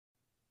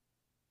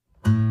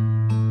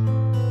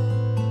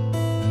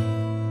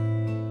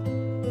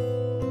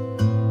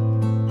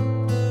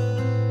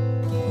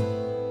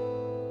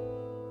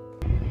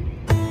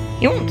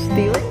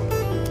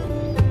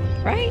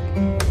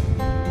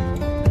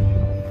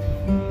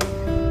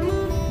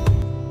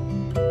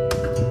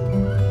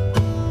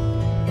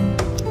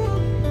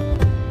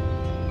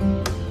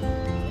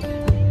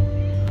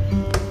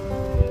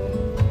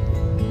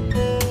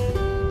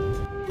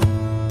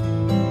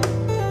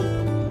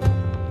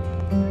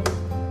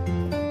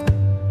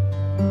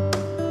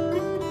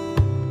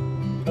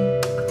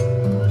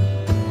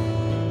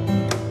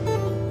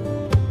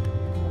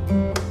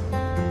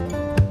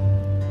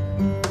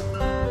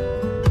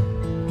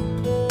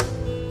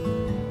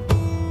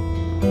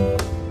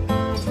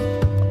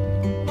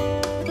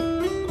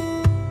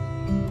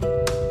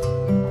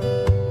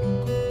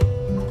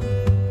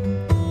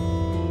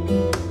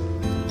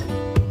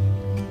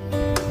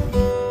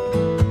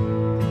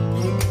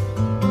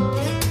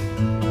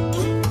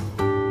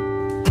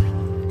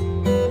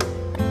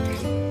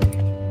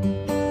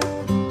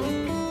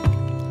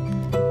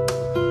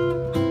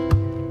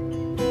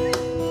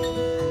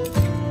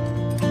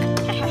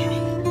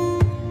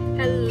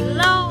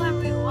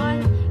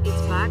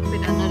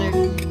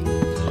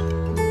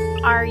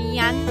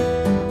Aryan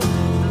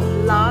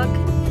vlog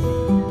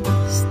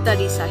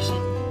study session.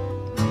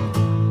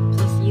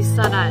 Plus you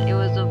saw that it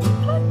was a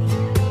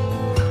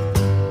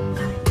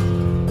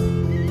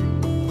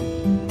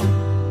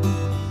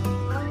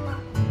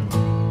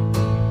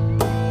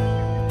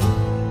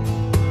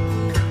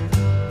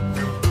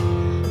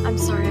I'm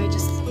sorry,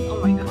 oh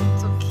my god,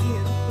 it's so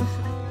cute.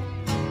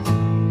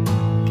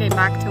 Okay,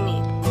 back to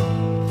me.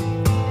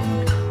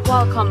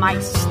 Welcome my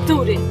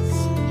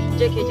students.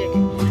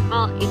 JK.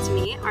 Well, it's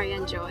me,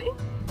 Aryan Joy,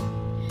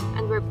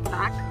 and we're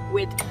back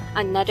with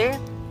another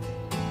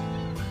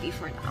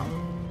before now.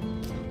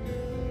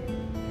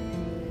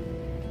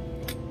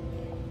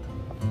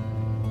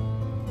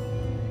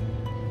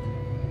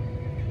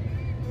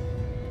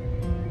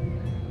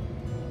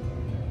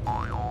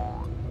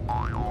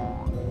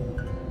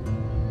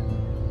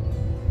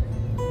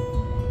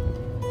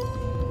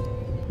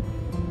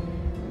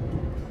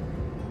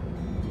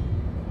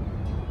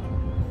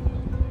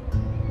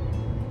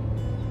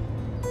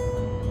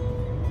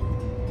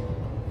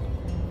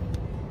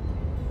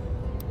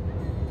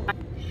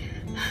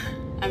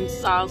 I'm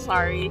so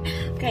sorry.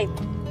 Okay.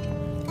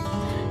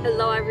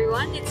 Hello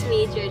everyone, it's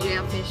me, JoyJoy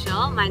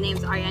Official. My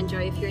name's Aryan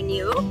Joy if you're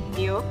new.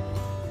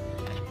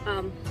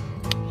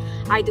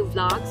 I do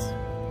vlogs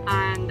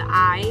and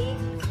I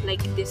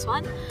like this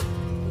one.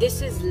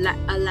 This is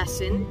a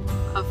lesson,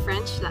 a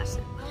French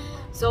lesson.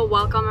 So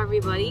welcome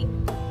everybody.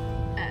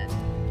 And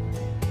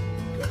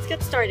let's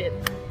get started.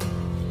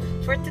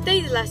 For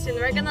today's lesson,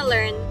 we're gonna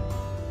learn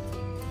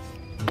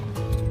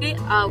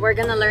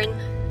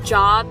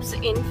jobs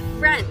in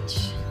French.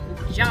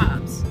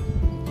 Jobs.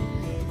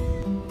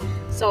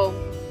 So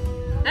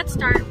let's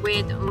start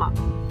with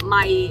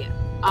my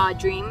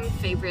dream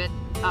favorite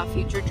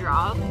future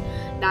job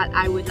that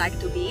I would like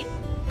to be.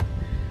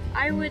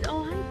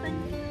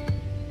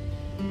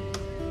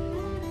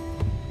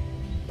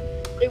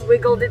 It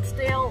wiggled its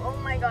tail. Oh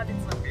my god,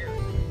 it's so cute.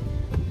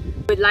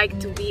 I would like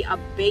to be a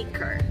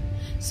baker.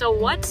 So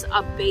what's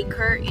a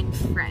baker in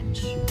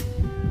French?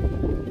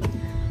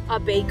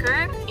 A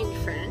baker in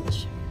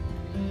French,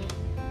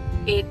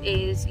 it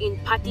is in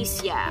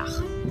pâtissière.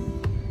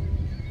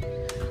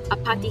 A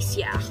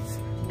pâtissière,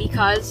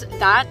 because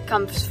that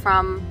comes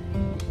from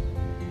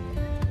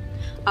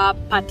a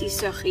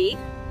pâtisserie,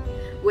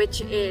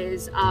 which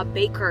is a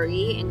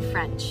bakery in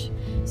French.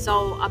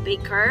 So a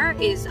baker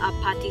is a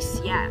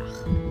pâtissière,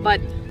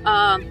 but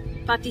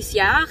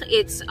pâtissière,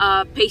 it's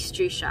a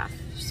pastry chef.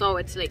 So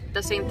it's like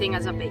the same thing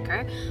as a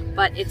baker,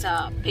 but it's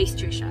a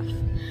pastry chef.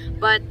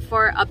 But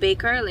for a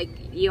baker,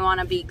 like you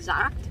want to be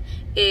exact,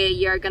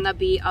 you're gonna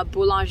be a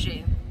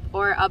boulanger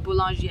or a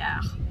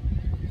boulangère.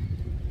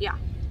 Yeah,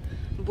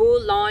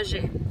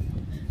 boulanger,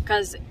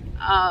 because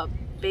a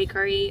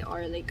bakery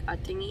or like a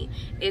thingy,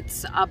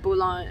 it's a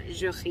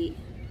boulangerie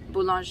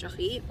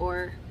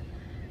or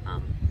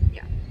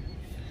yeah.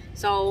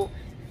 So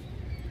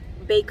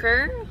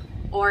baker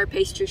or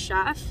pastry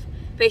chef.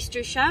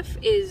 Pastry chef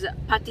is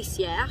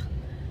pâtissier,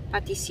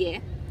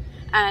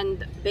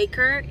 and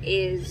baker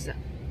is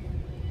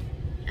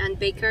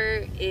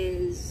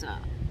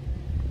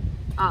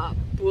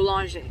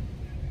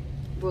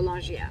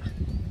boulangère.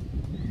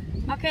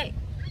 Okay,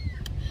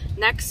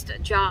 next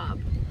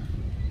job.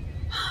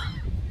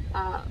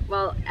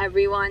 Well,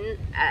 everyone,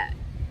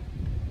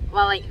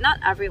 well, like not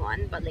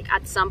everyone, but like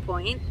at some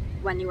point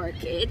when you were a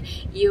kid,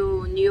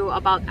 you knew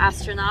about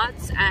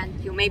astronauts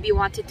and you maybe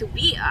wanted to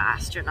be an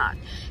astronaut.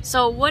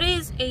 So what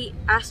is a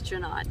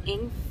astronaut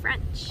in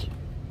French?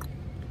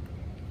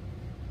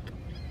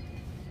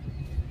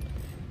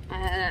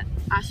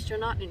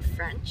 Astronaut in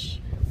French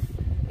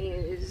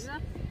is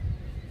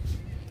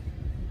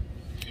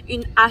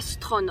une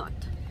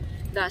astronaute.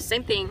 The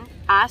same thing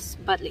as,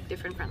 but like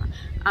different pronoun.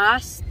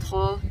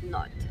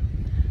 Astronaut.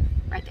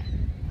 Right there.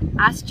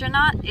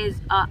 Astronaut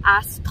is a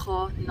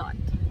astronaut.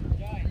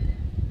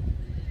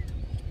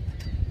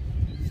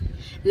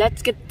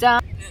 Let's get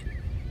down.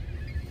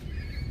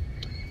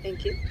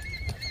 Thank you.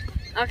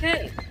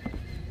 Okay.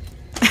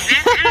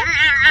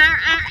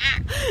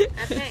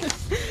 Okay.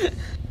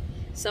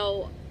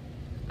 So,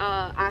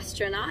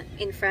 astronaut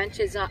in French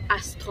is a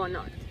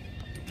astronaute.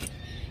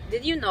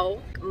 Did you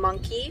know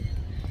monkey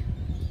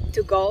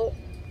to go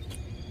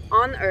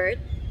on Earth,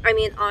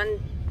 on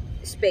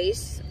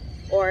space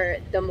or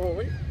the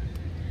moon?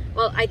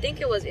 Well, I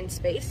think it was in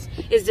space.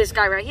 Is this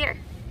guy right here?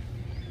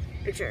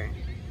 Picture.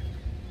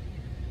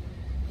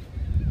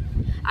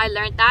 I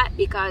learned that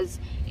because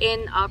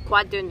in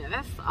Quoi de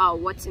Neuf,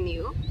 what's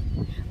new?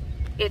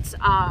 It's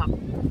a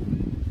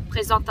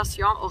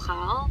présentation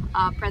orale,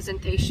 a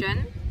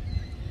presentation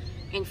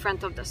in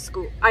front of the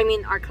school.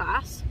 Our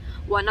class.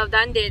 One of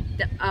them did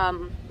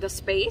the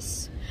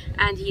space,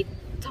 and he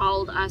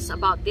told us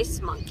about this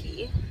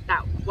monkey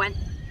that went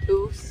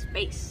to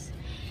space.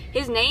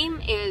 His name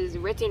is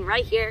written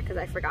right here because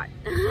I forgot.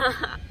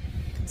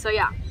 So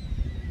yeah,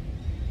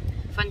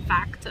 fun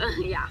fact.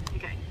 Yeah,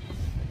 okay.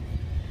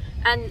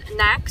 And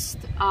next,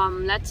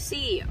 let's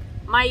see.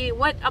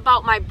 What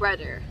about my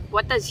brother?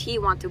 What does he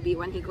want to be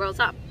when he grows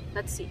up?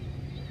 Let's see.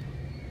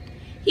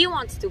 he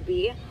wants to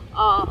be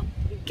a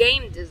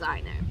game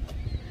designer.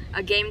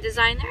 A game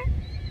designer,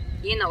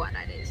 you know what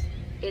that is.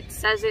 It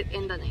says it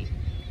in the name.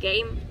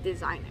 Game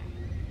designer.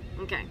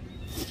 Okay.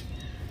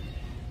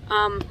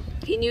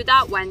 He knew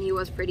that when he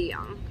was pretty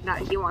young,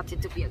 that he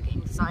wanted to be a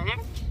game designer.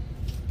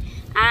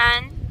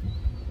 And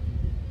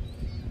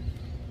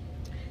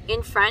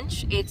in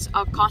French, it's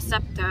a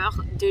concepteur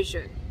de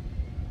jeux.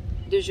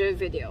 De jeux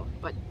video,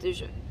 but de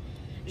jeux.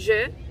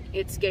 Jeux,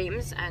 it's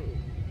games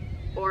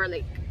or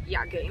like,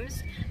 yeah,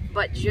 games.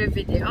 But jeux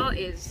video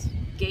is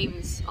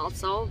games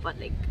also, but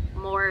like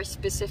more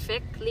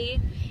specifically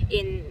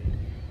in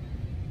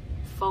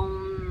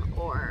phone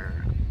or,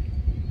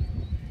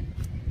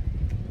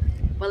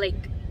 well,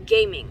 like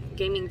gaming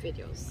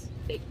videos,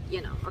 like,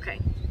 you know. Okay,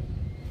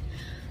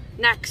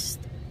 next,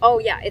 oh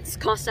yeah, it's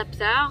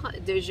concepteur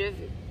de jeux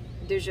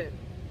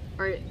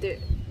or de,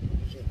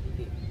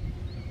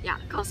 yeah,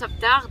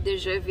 concepteur de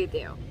jeux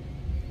video.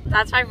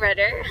 That's my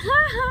brother.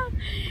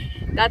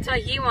 That's what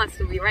he wants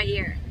to be right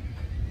here.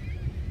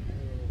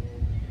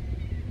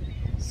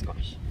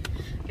 Squash.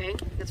 Okay,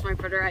 that's my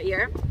brother right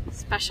here.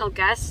 Special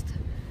guest.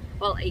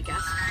 Well, a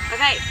guest.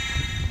 Okay,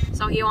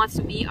 so he wants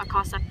to be a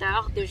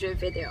concepteur de jeux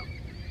video.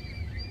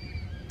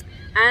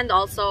 And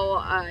also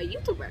a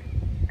YouTuber.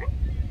 Right?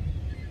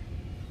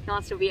 He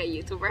wants to be a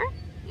YouTuber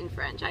in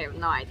French. I have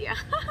no idea.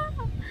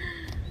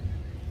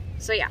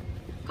 So yeah,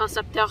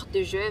 concepteur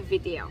de jeux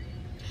video.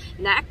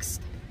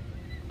 Next,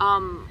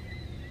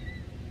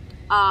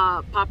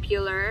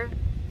 popular,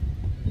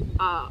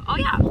 oh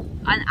yeah,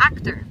 an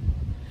actor.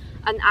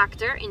 An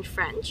actor in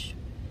French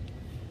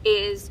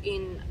is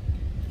an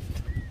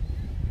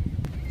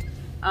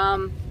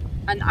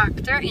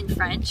actor in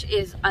French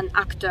is an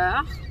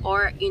acteur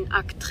or une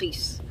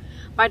actrice.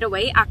 By the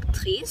way,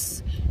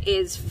 actrice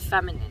is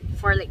feminine,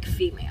 for like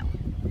female.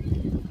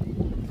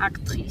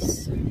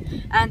 Actrice.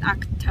 And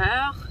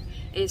acteur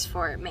is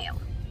for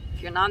male.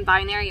 If you're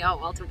non-binary, oh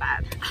well, too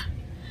bad.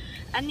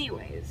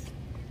 Anyways,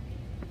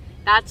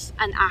 that's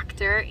an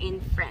actor in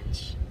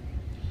French.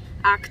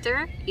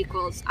 Actor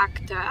equals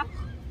acteur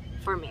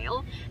for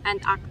male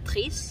and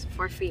actrice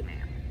for female.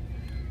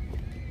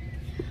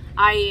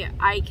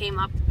 I came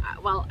up,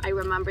 well, I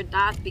remembered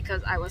that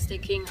because I was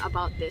thinking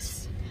about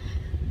this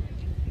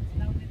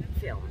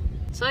film.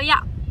 So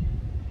yeah,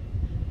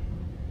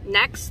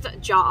 next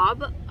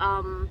job.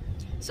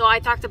 So I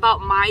talked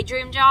about my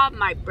dream job,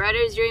 my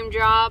brother's dream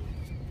job,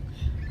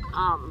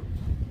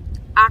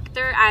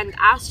 actor and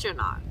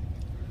astronaut.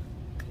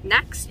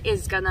 Next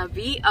is gonna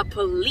be a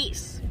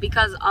police,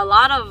 because a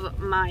lot of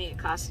my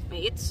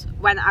classmates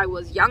when I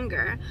was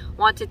younger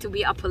wanted to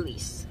be a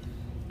police.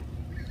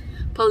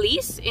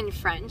 Police in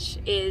French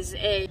is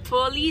a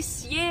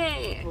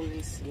policier.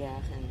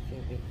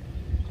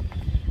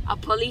 A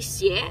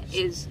policier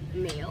is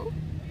male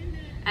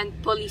and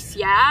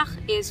policière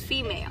is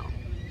female.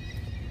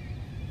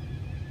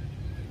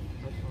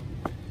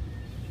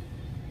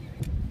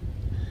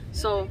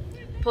 So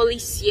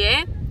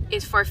policier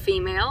is for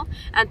female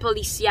and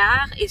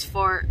policière is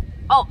for,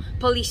 oh,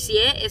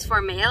 policier is for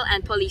male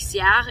and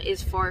policière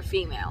is for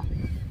female.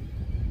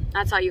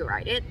 That's how you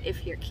write it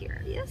if you're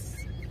curious.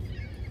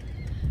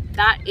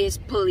 That is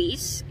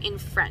police in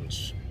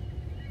French.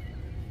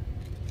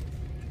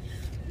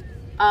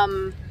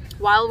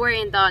 While we're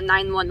in the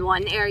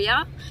 911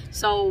 area,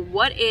 so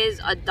what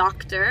is a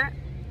doctor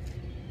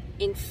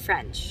in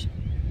French?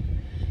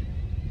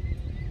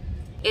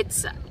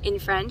 It's in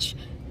French,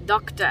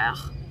 docteur.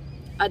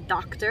 A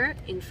doctor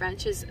in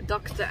French is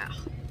docteur.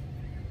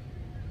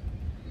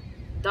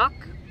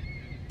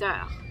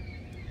 Docteur.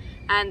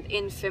 And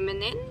in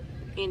feminine,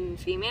 in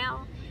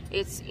female,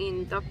 it's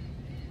in docteur.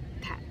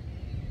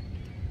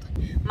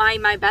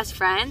 My best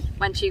friend,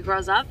 when she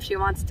grows up, she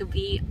wants to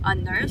be a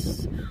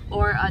nurse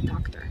or a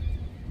doctor.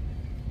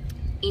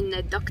 In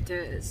the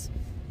doctors.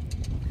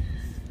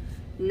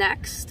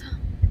 Next,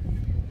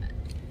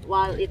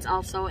 while it's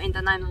also in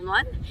the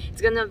 911,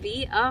 it's gonna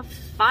be a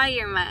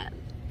fireman.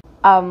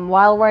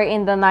 While we're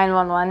in the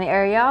 911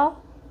 area,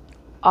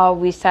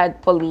 we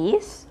said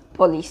police,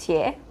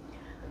 policier.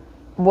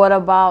 What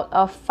about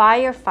a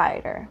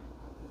firefighter?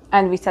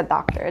 And we said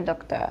doctor,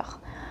 docteur.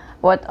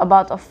 What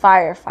about a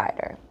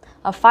firefighter?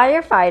 A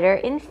firefighter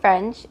in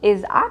French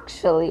is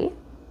actually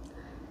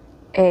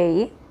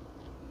a,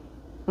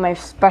 my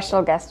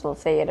special guest will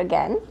say it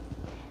again,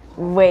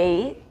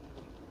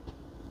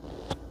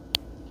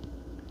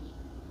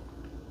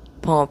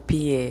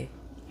 pompier.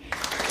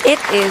 It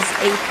is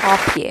a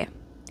pompier.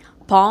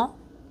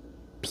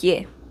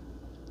 Pompier.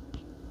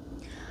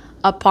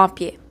 A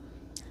pompier.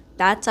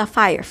 That's a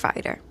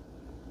firefighter.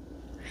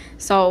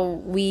 So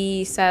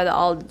we said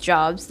all the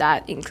jobs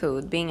that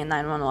include being a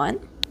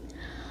 911.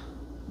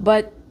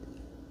 But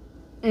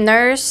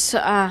nurse,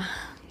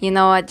 you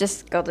know what,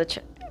 just go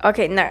to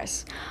okay,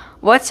 nurse.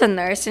 What's a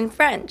nurse in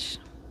French?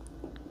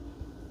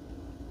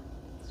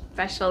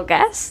 Special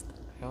guest?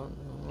 I don't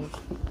know.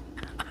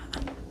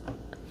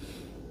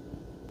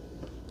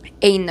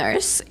 A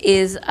nurse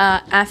is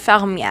a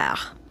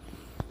infirmière.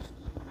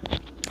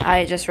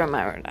 I just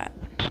remember that.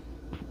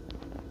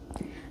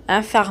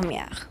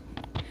 infirmière.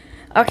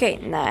 Okay,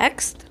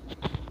 next.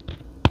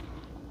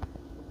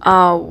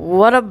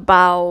 What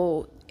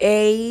about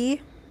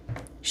a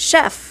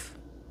chef?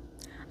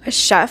 A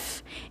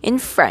chef in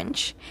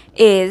French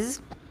is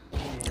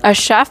a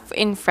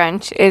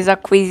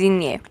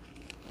cuisinier.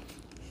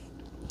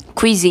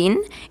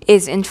 Cuisine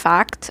is in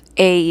fact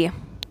a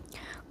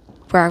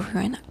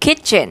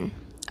kitchen.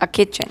 A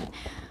kitchen.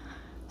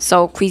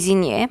 So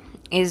cuisinier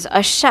is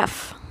a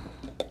chef.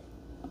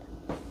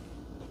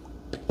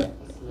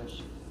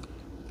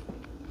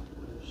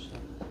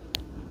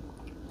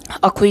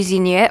 A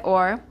cuisinier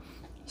or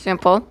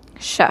simple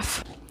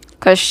chef.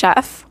 Because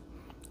chef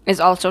is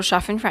also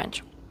chef in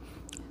French.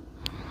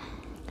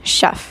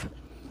 Chef.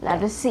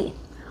 Let us see.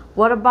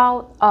 What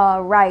about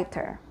a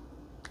writer?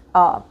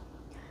 The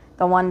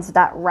ones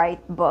that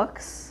write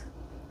books.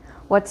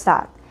 What's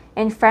that?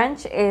 In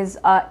French is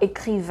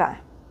écrivain.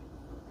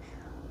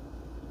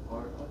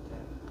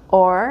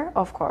 Or,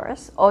 of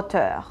course,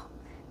 auteur.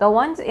 The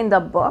ones in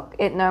the book,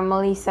 it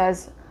normally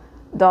says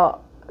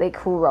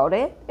who wrote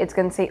it. It's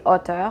gonna say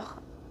auteur.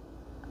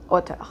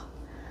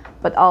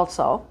 But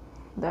also,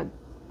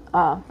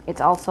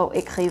 it's also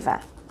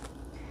écrivain.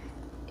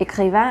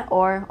 Écrivain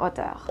or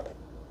auteur.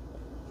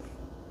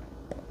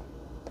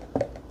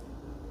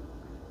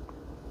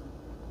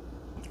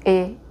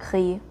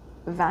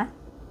 Écrivain,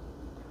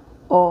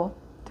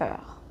 auteur.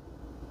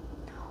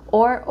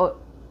 Or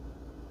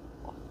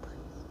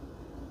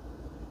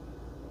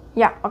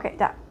yeah, okay,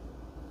 that.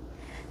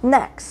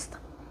 Next.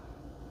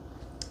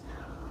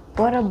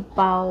 What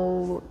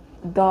about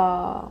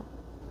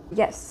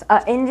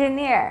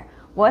engineer?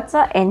 What's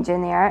an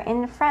engineer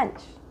in French?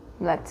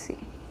 Let's see.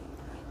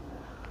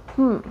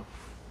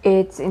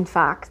 It's in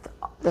fact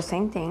the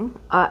same thing.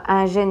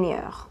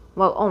 Ingénieur.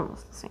 Well,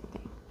 almost the same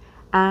thing.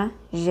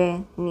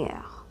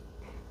 Ingénieur.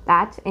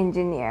 That's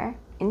engineer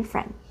in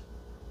French.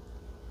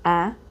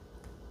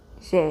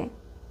 Ingénieur.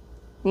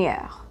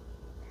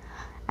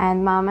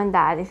 And mom and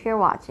dad, if you're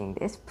watching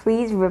this,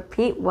 please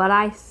repeat what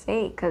I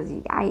say, because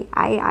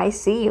I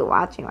see you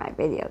watching my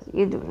videos.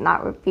 You do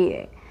not repeat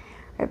it.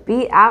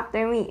 Repeat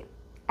after me.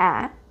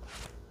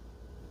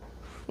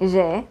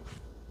 Ingénieur.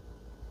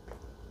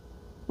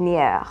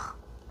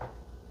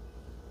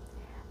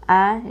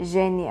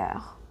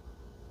 Ingénieur.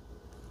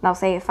 Now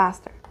say it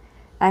faster.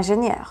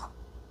 Ingénieur.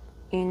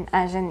 Une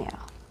ingénieur.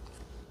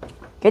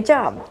 Good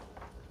job.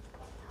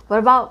 What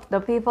about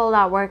the people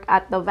that work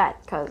at the vet?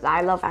 Because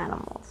I love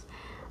animals.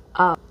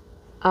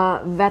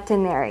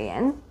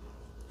 Veterinarian.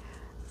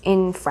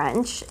 In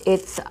French,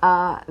 it's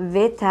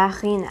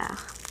vétérinaire.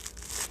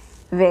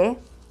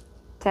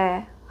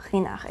 Vétérinaire.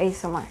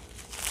 ASMR.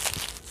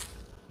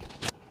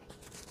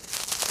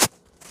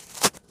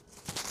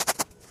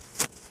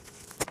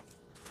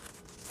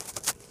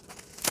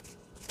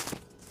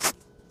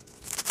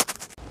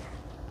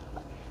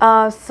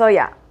 So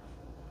yeah.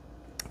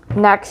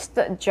 Next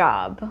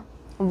job.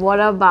 What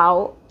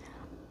about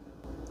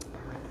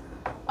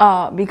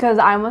because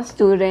I'm a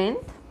student,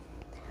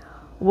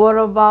 what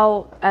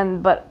about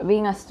but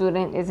being a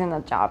student isn't a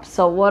job.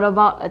 So what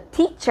about a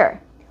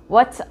teacher?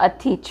 What's a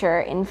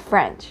teacher in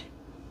French?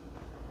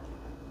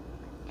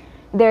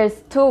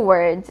 There's two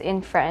words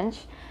in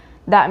French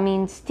that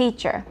means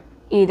teacher.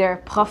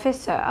 Either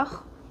professeur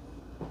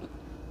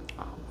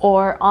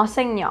or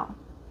enseignant.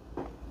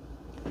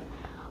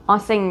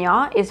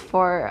 Enseignant is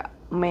for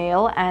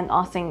male and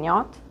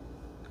enseignante.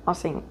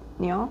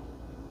 Enseignant.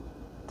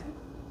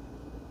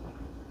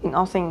 In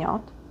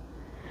enseignante.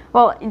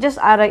 Well, just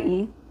add a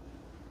E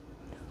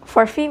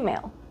for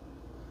female.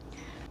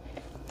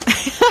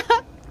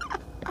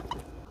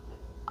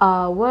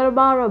 What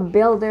about a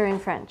builder in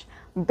French?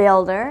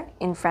 Builder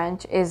in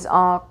French is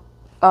a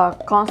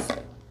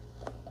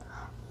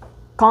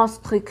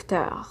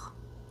constructeur.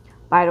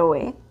 By the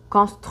way,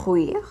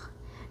 construire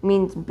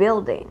means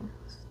building.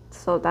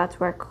 So that's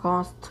where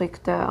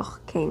constructeur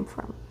came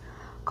from.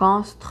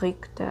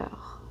 Constructeur.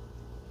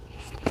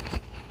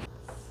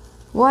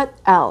 What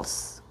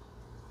else?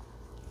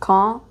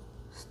 Constructeur.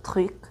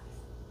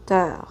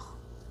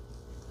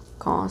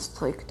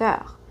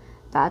 Constructeur.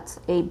 That's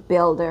a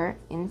builder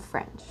in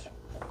French.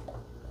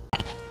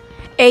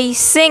 A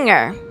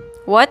singer.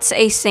 What's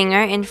a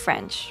singer in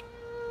French?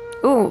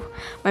 Ooh,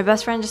 my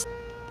best friend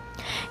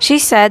she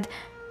said,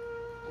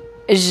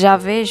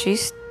 j'avais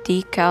juste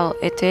dit qu'elle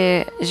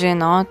était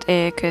gênante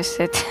et que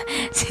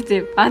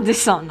c'était pas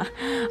décent.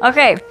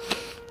 Okay.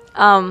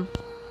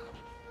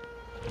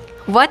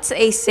 What's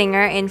a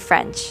singer in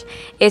French?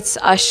 It's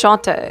a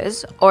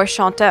chanteuse or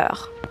chanteur.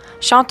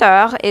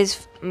 Chanteur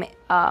is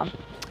a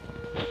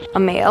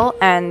male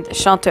and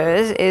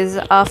chanteuse is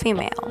a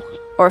female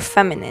or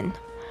feminine.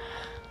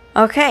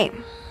 Okay.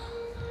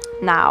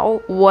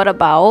 Now, what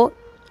about...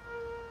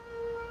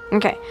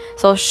 Okay,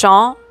 so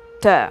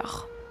chanteur.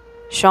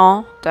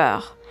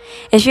 Chanteur.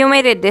 If you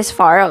made it this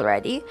far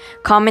already,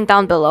 comment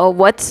down below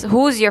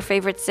who's your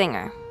favorite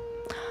singer.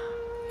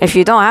 If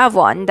you don't have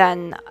one,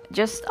 then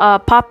just a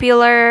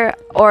popular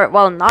or,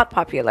 well, not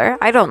popular,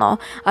 I don't know,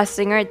 a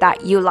singer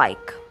that you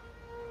like.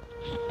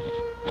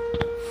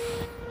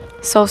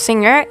 So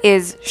singer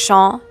is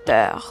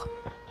chanteur.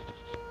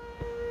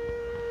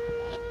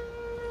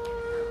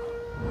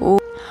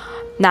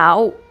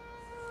 Now,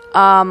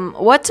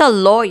 what's a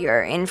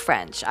lawyer in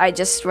French? I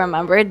just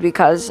remembered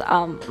because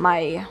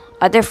my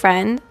other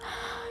friend,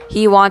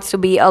 he wants to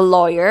be a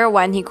lawyer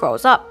when he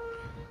grows up.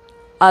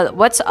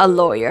 What's a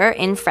lawyer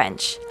in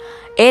French?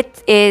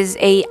 It is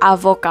a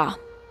avocat.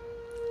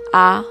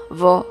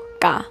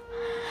 Avocat.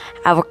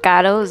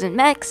 Avocados in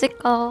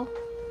Mexico.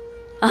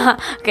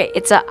 Okay,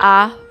 it's a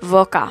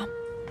avocat.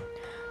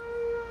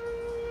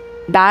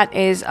 That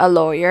is a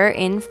lawyer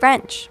in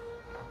French.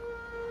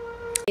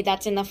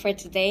 That's enough for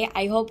today.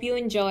 I hope you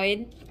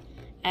enjoyed.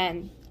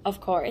 And of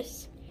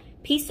course,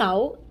 peace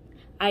out.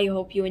 I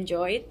hope you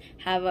enjoyed.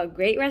 Have a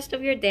great rest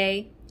of your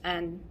day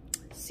and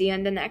see you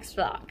in the next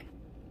vlog.